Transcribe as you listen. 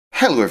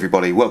Hello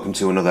everybody, welcome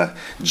to another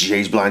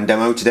Jay's Blind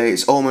demo. Today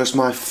it's almost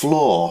my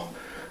floor,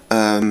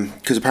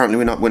 because apparently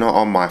we're not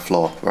on my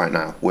floor right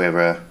now.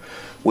 We're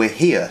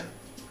here.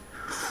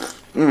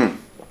 You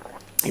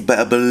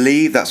better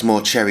believe that's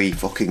more cherry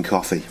fucking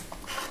coffee.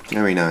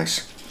 Very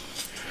nice.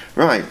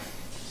 Right.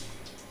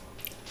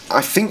 I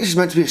think this is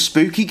meant to be a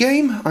spooky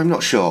game. I'm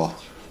not sure.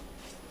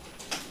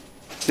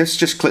 Let's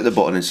just click the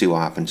button and see what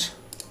happens.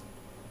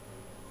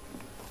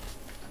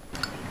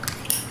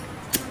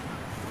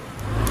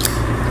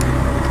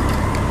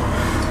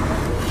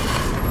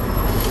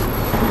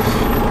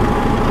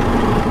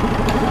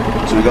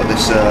 So we've got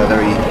this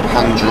very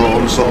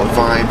hand-drawn sort of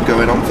vibe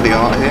going on for the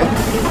art here.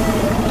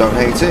 Don't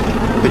hate it.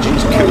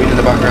 Pigeons cooing in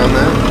the background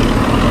there.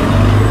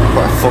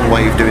 Quite a fun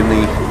way of doing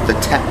the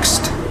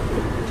text.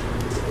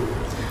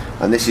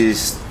 And this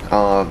is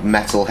our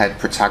metalhead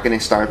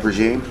protagonist, I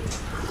presume.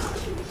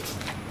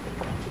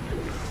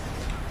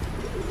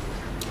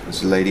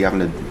 There's a lady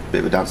having a bit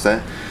of a dance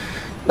there.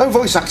 No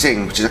voice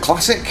acting, which is a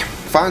classic.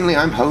 Finally,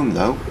 I'm home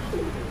though.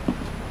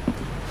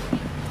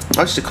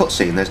 Oh, it's a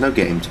cutscene. There's no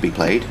game to be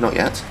played, not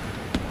yet.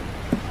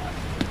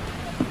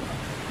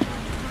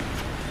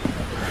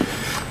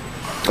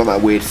 Got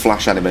that weird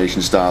flash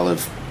animation style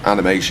of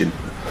animation.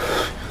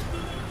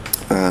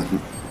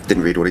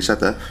 Didn't read what he said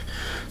there.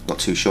 Not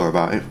too sure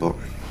about it, but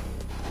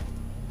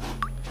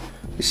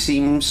it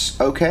seems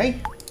okay.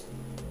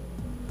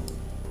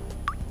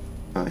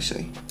 I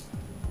see.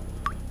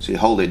 So you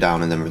hold it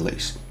down and then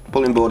release.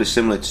 Pulling board is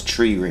similar to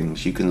tree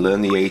rings. You can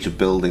learn the age of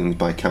buildings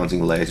by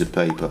counting layers of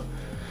paper.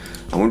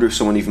 I wonder if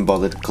someone even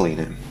bothered to clean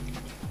it.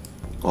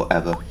 Or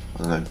ever. I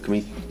don't know. Can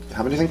we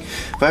have anything?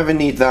 If I ever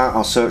need that,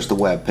 I'll search the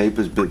web.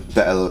 Paper's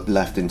better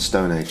left in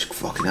Stone Age.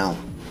 Fucking hell.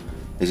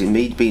 Is it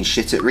me being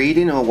shit at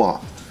reading or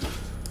what?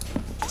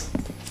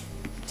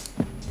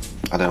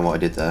 I don't know what I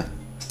did there.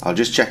 I'll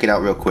just check it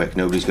out real quick.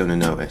 Nobody's going to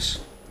notice.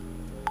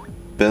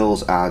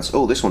 Bills, ads.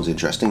 Oh, this one's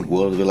interesting.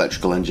 World of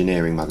Electrical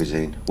Engineering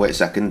magazine. Wait a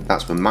second.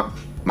 That's for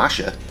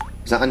Masha.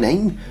 Is that her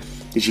name?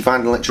 Did she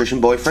find an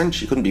electrician boyfriend?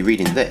 She couldn't be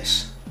reading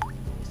this.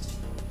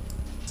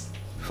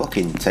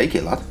 Fucking take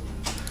it, lad.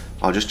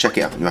 I'll just check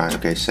it out. Right,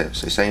 okay, so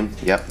same.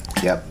 Yep.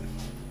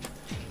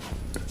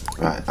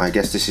 Right, I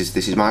guess this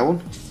is my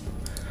one.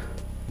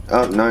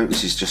 Oh, no,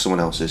 this is just someone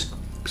else's.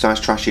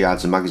 Besides trashy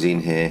ads and magazine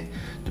here,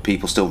 do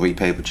people still read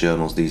paper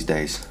journals these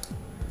days?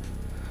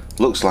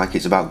 Looks like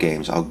it's about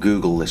games. I'll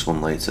Google this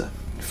one later.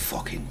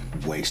 Fucking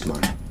waste,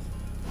 man.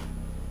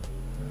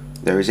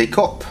 There is a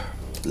cup.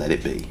 Let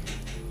it be.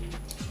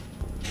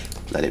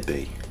 Let it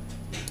be.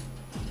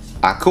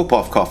 A cup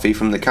of coffee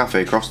from the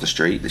cafe across the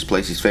street. This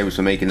place is famous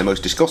for making the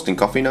most disgusting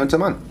coffee known to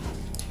man.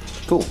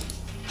 Cool.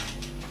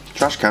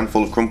 Trash can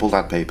full of crumpled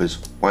ad papers.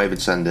 Why even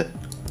send it?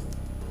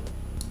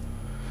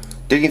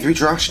 Digging through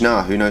trash?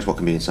 Nah, who knows what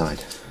can be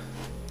inside.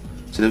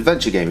 It's an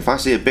adventure game. If I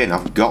see a bin,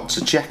 I've got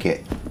to check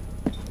it.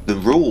 The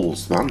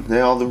rules, man.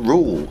 They are the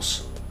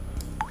rules.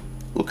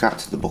 Look at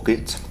the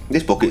bucket.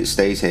 This bucket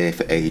stays here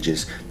for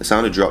ages. The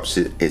sound of drops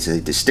is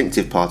a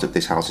distinctive part of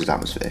this house's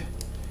atmosphere.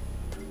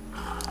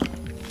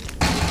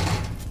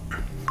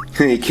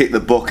 He kicked the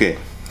bucket.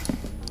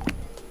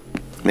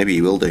 Maybe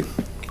he will do.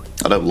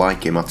 I don't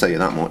like him, I'll tell you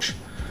that much.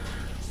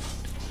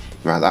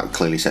 Right, that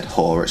clearly said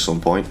whore at some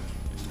point.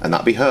 And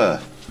that'd be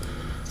her.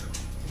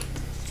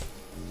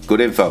 Good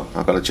info,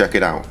 I've got to check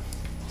it out.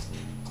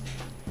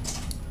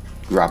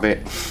 Grab it.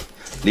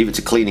 Leave it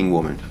to cleaning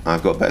woman.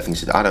 I've got better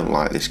things to do. I don't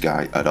like this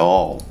guy at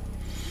all.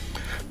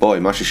 Boy,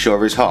 Masha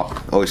sure is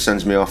hot. Always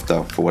sends me off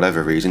though, for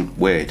whatever reason.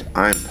 Weird.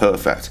 I'm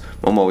perfect.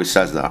 Mum always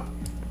says that.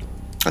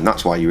 And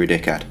that's why you're a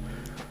dickhead.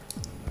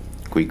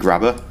 Can we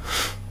grab her?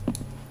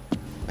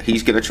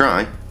 He's gonna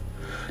try.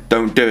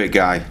 Don't do it,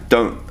 guy.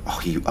 Don't. Oh,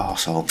 you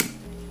arsehole.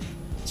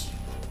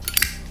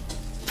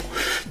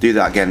 Do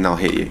that again and I'll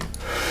hit you.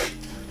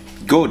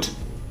 Good.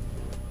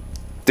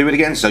 Do it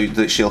again so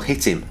that she'll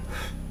hit him.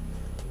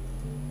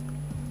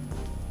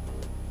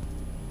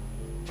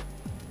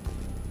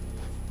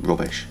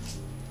 Rubbish.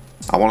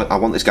 I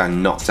want this guy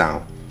knocked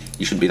out.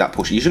 You shouldn't be that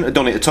pushy. You shouldn't have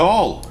done it at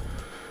all.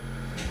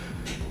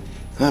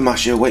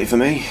 Masha, waiting for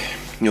me.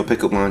 Your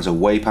pickup lines are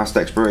way past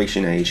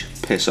expiration age.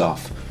 Piss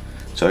off.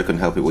 So I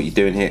couldn't help it. What you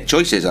doing here?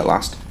 Choices at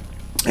last.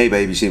 Hey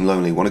babe, you seem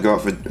lonely. Want to go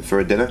out for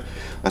a dinner?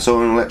 I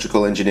saw an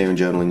electrical engineering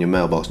journal in your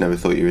mailbox. Never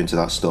thought you were into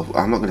that stuff.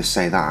 I'm not going to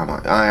say that, am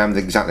I? I am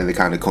exactly the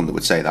kind of cunt that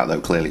would say that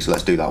though, clearly. So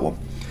let's do that one.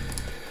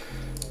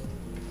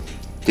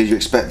 Did you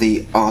expect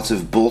the art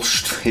of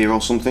bullshit here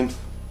or something?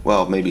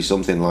 Well, maybe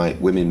something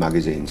like women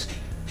magazines.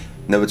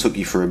 Never took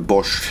you for a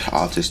bullshit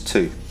artist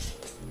too.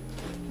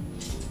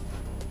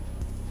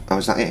 Oh,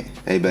 is that it?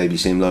 Hey babe, you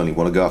seem lonely.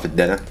 Want to go out for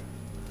dinner?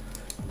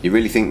 You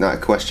really think that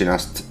a question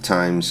asked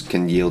times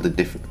can yield a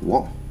different...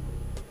 What?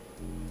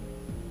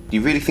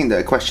 You really think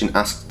that a question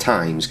asked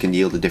times can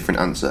yield a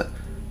different answer?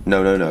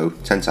 No.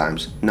 10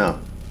 times. No.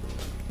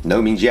 No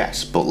means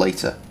yes, but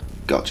later.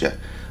 Gotcha.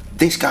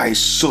 This guy is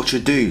such a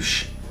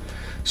douche.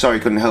 Sorry,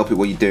 couldn't help it.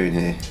 What are you doing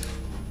here?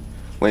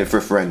 Waiting for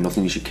a friend.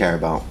 Nothing you should care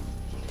about.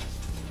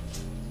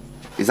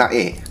 Is that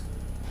it?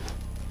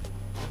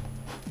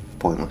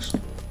 Pointless.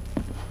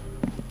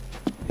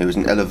 Here is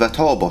an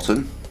elevator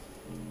button.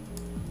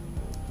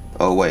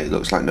 Oh wait, it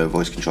looks like no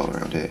voice control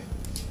around here.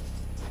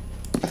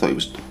 I thought it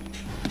was...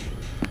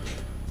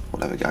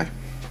 whatever, guy.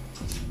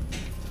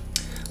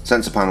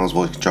 Sensor panels,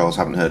 voice controls,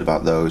 haven't heard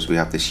about those. We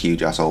have this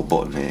huge asshole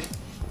button here.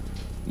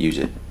 Use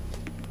it.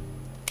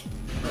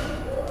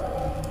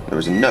 There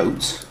is a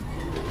note.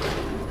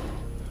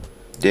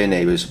 Dear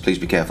neighbours, please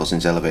be careful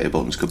since elevator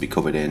buttons could be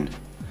covered in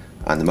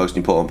and the most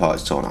important part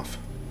is torn off.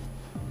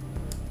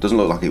 Doesn't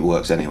look like it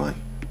works anyway.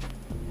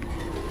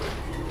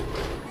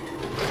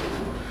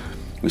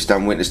 We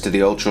stand witness to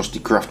the old trusty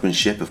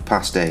craftsmanship of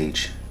past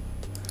age.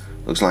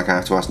 Looks like I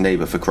have to ask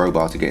neighbour for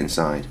crowbar to get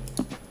inside.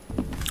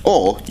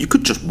 Or you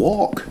could just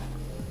walk.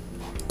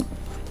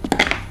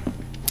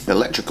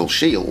 Electrical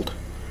shield.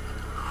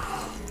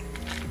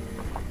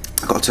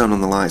 I've got to turn on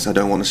the lights, I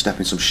don't want to step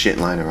in some shit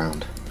lying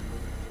around.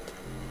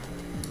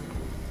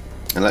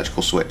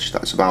 Electrical switch,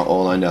 that's about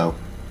all I know.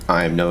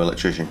 I am no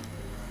electrician.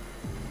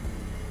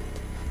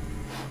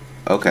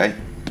 Okay,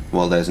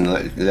 well there's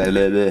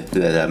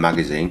an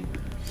magazine.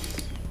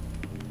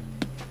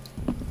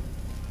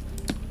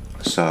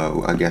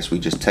 So I guess we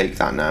just take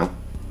that now.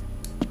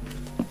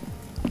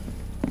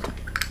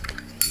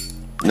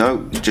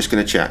 No, just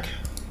gonna check.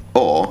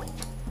 Or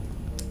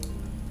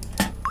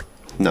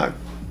no.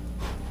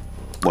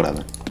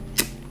 Whatever.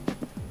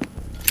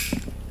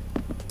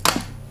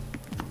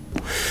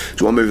 Do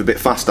you want to move a bit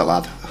faster,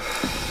 lad?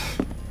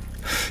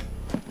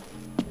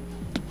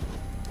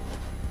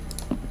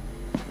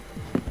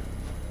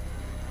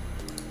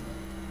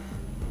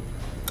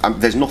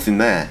 There's nothing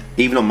there.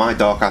 Even on my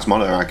dark ass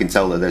monitor I can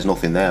tell that there's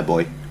nothing there,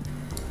 boy.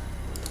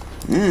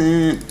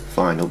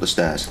 Fine, up the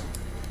stairs.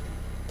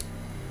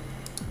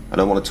 I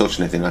don't want to touch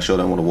anything, I sure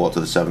don't want to walk to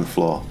the 7th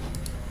floor.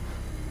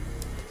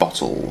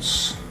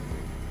 Bottles.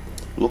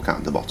 Look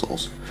at the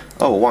bottles.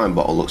 Oh, a wine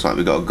bottle, looks like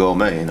we've got a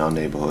gourmet in our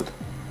neighbourhood.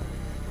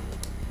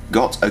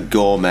 Got a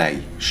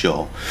gourmet,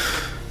 sure.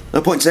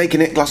 No point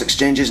taking it, glass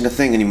exchange isn't a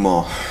thing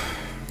anymore.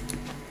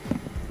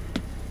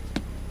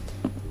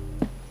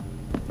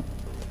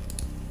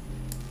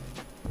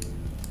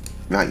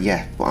 Right,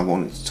 yeah, but I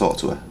wanted to talk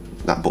to her.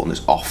 That button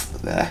is off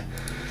there.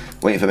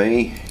 Waiting for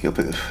me.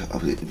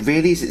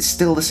 Really? Is it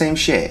still the same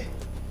shit?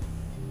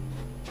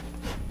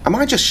 Am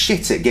I just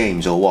shit at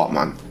games or what,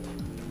 man?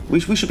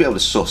 We should be able to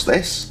suss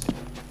this.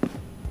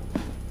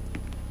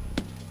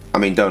 I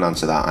mean, don't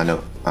answer that.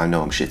 I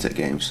know I'm shit at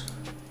games.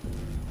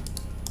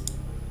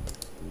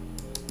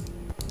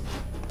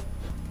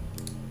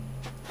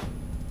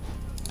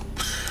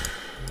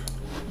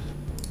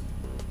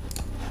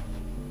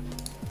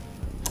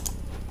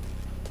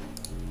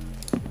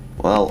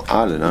 Well,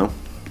 I don't know.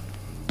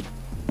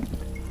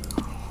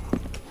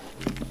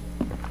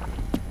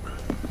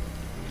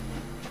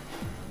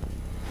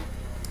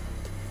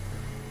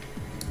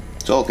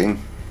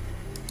 Talking.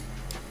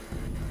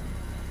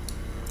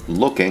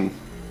 Looking.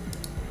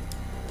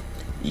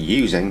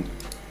 Using.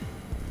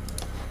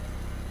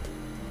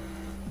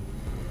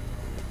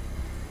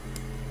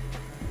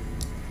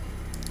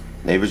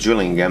 Neighbours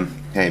drilling again.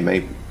 Hey,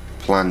 may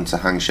plan to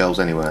hang shelves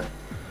anywhere.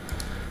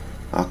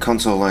 Our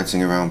contour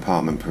lighting around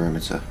apartment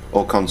perimeter.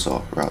 Or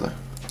contour, rather.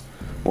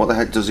 What the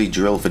heck does he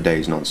drill for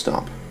days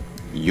non-stop?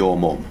 Your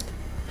mum.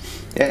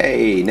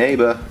 Hey,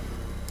 neighbour.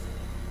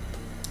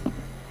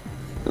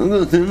 I'm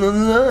gonna turn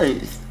on the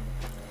lights.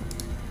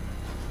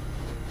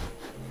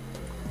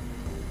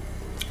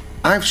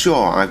 I'm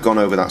sure I've gone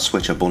over that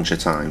switch a bunch of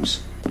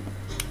times.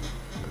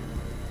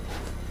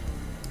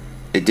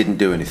 It didn't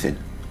do anything.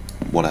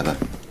 Whatever.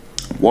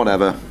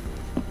 Whatever.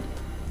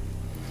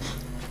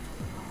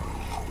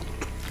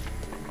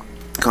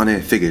 Can't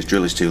hear figures,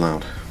 drill is too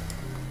loud.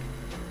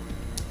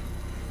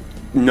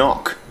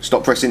 Knock!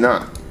 Stop pressing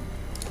that.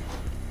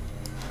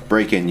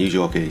 Break in, use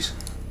your keys.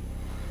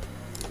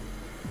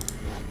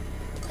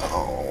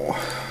 Oh.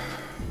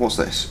 What's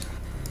this?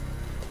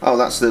 Oh,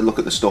 that's the look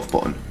at the stuff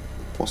button.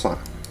 What's that?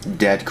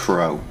 Dead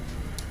crow.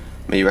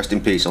 May you rest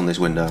in peace on this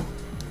window.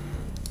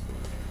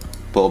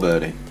 Poor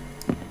birdie.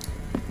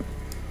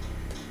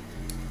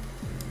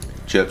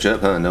 Chirp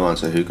chirp, huh? No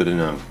answer, who could have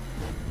known?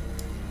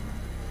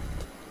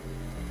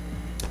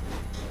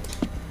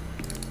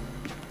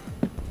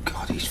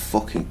 God, he's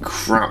fucking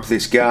crap,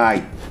 this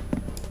guy.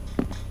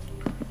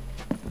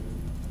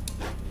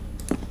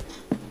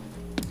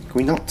 Can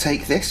we not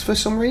take this for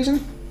some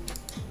reason?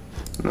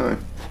 No.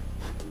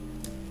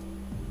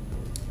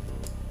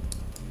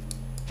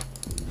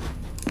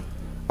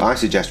 I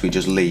suggest we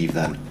just leave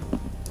then.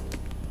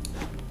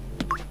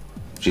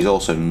 She's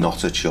also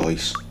not a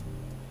choice.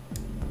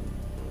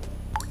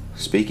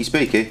 Speaky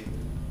speaky.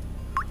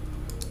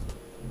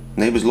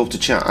 Neighbours love to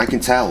chat, I can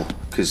tell,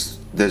 because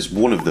there's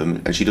one of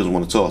them and she doesn't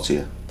want to talk to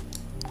you.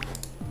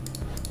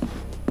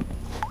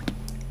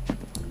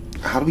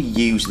 How do we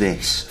use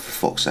this,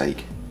 for fuck's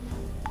sake?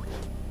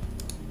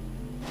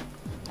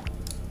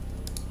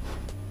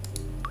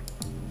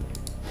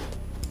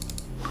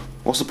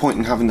 What's the point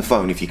in having the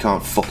phone if you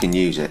can't fucking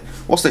use it?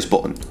 What's this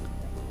button?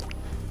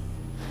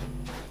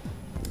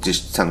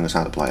 Just telling us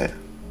how to play it.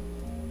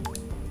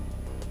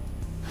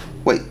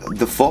 Wait,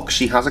 the fuck?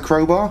 She has a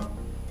crowbar?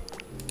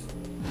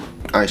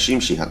 I assume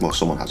she had. Well,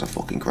 someone has a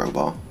fucking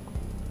crowbar.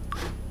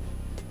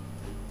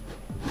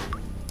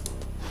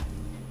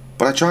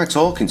 But I tried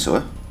talking to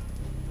her,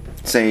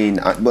 saying,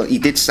 well, he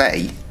did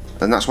say,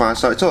 and that's why I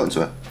started talking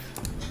to her.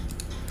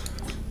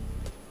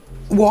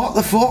 What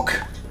the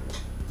fuck?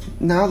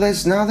 Now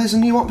there's a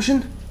new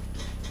option?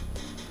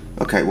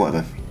 Okay,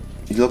 whatever.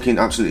 You're looking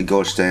absolutely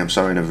gorgeous today. I'm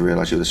sorry I never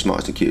realised you were the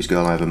smartest and cutest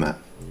girl I ever met.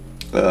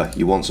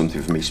 You want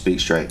something from me, speak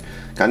straight.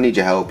 I need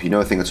your help. You know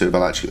a thing or two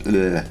about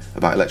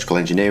electrical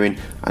engineering.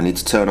 I need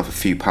to turn off a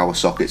few power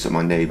sockets at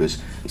my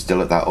neighbours. It's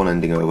still at that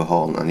unending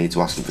overhaul and I need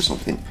to ask them for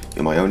something.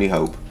 You're my only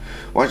hope.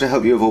 Why should I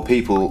help you of all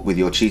people with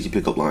your cheesy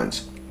pickup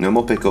lines? No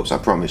more pickups, I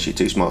promise. You're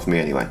too smart for me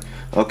anyway.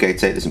 Okay,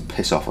 take this and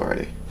piss off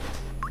already.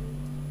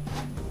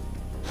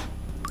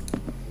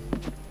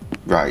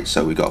 Right,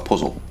 so we got a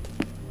puzzle.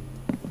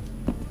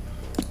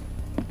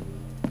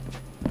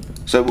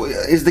 So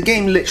is the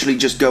game literally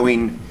just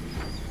going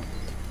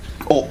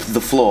up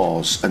the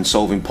floors and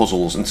solving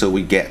puzzles until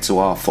we get to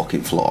our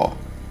fucking floor?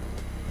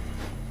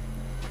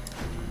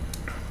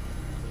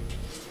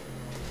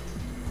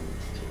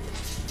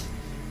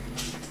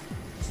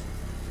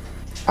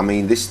 I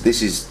mean,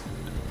 this is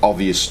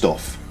obvious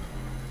stuff.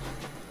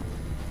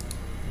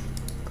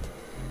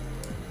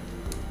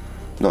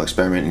 Not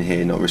experimenting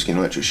here, not risking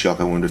electric shock.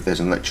 I wonder if there's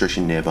an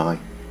electrician nearby.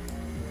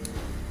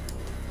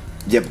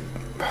 Yep.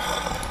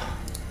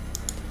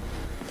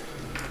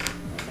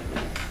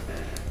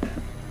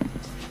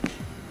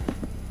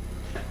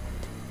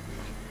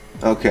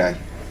 Okay.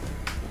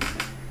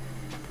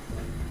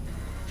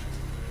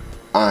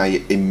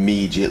 I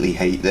immediately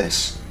hate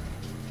this.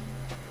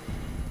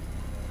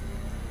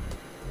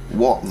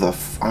 What the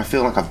f... I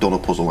feel like I've done a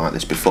puzzle like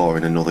this before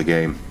in another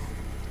game.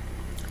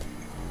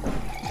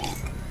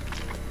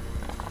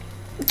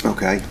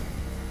 Okay.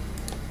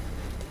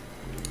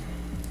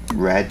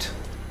 Red.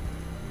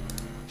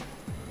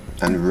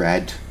 And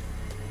red.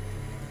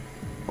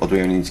 Or do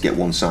we only need to get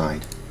one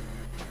side?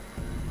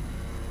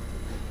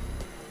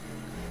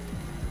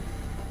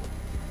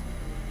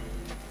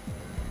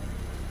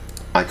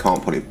 I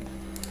can't put it.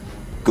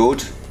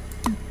 Good.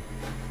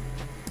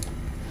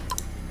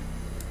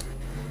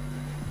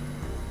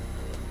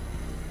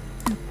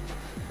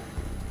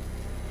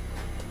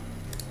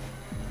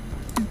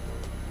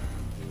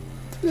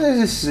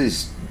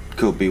 This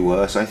could be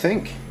worse, I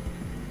think.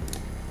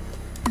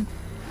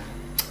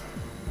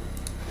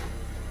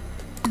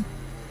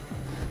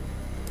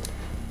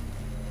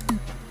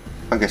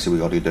 I guess we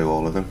got to do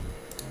all of them.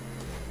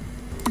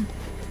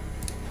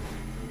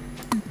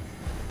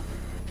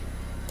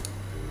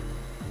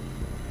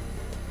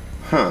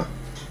 Huh.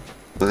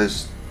 But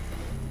there's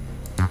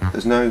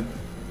no...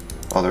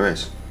 Oh, there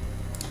is.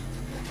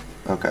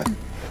 Okay.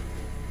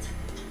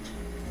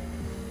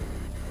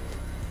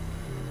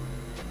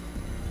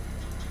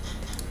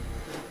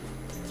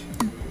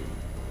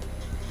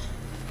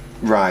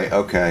 Right,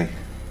 okay.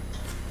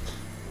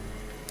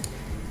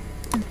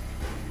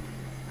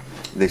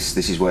 This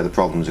is where the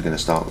problems are going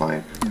to start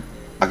lying.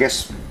 I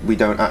guess we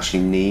don't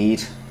actually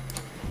need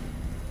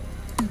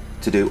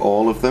to do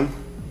all of them.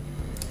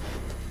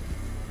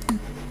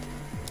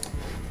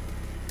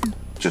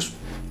 Just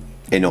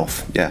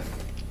enough, yeah.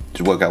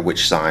 To work out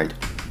which side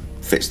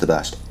fits the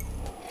best.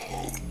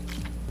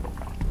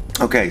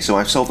 Okay, so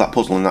I've solved that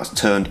puzzle and that's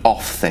turned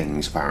off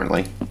things,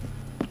 apparently.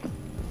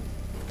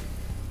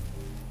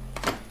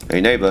 Hey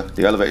neighbour,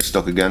 the elevator's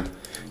stuck again.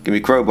 Give me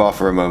crowbar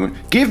for a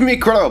moment. Give me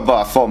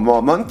crowbar for a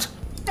moment!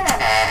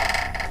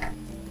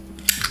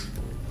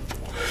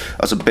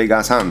 That's a big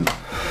ass hand.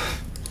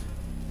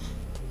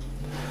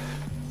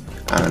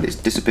 And it's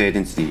disappeared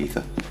into the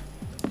ether.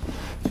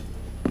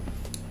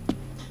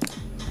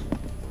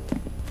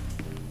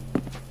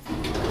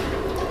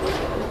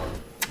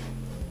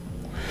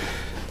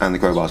 And the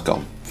crowbar's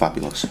gone.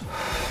 Fabulous.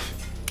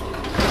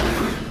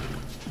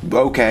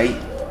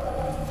 Okay.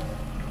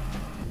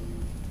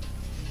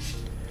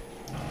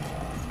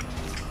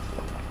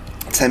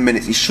 10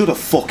 minutes. He should have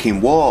fucking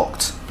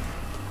walked.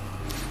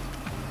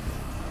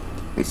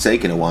 It's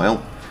taken a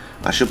while.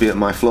 I should be at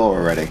my floor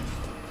already.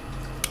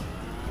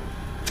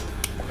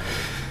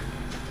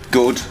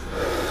 Good.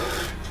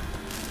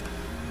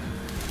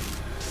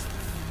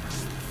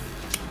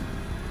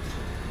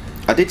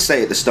 I did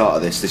say at the start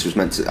of this was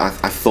meant to... I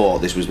thought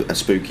this was a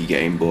spooky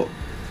game, but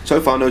so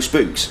far no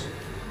spooks.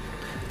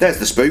 There's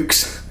the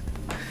spooks.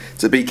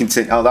 To be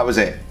continued. Oh, that was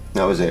it.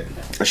 That was it.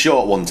 A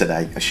short one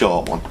today. A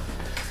short one.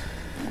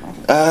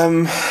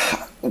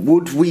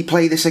 Would we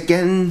play this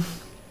again?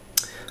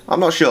 I'm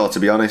not sure, to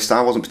be honest.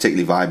 I wasn't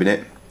particularly vibing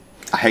it.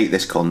 I hate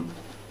this cunt.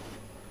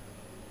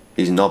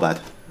 He's a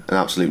knobhead. An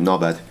absolute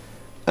knobhead.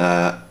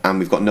 And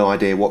we've got no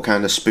idea what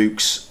kind of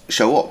spooks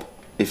show up,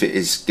 if it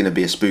is going to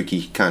be a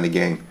spooky kind of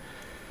game.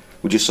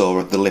 We just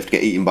saw the lift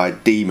get eaten by a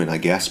demon, I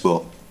guess,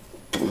 but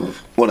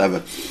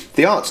whatever.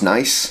 The art's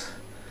nice.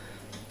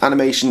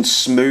 Animation's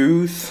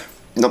smooth.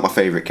 Not my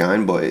favourite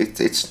kind, but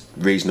it's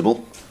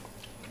reasonable.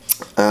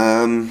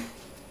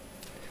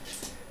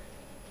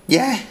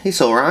 Yeah,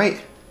 it's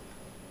alright.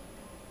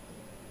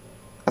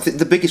 I think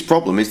the biggest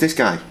problem is this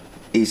guy.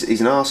 He's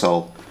an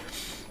arsehole.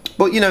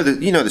 But you know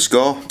the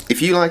score.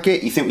 If you like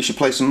it, you think we should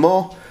play some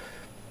more,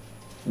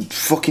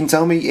 fucking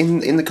tell me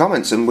in the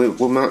comments, and we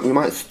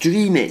might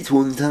stream it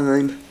one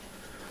time.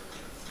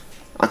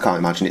 I can't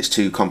imagine it's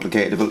too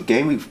complicated of a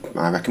game.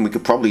 I reckon we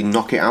could probably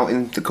knock it out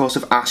in the course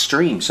of our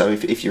stream. So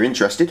if you're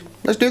interested,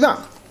 let's do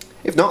that.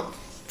 If not,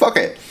 fuck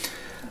it.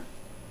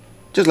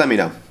 Just let me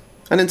know.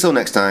 And until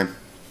next time,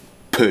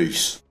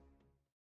 peace.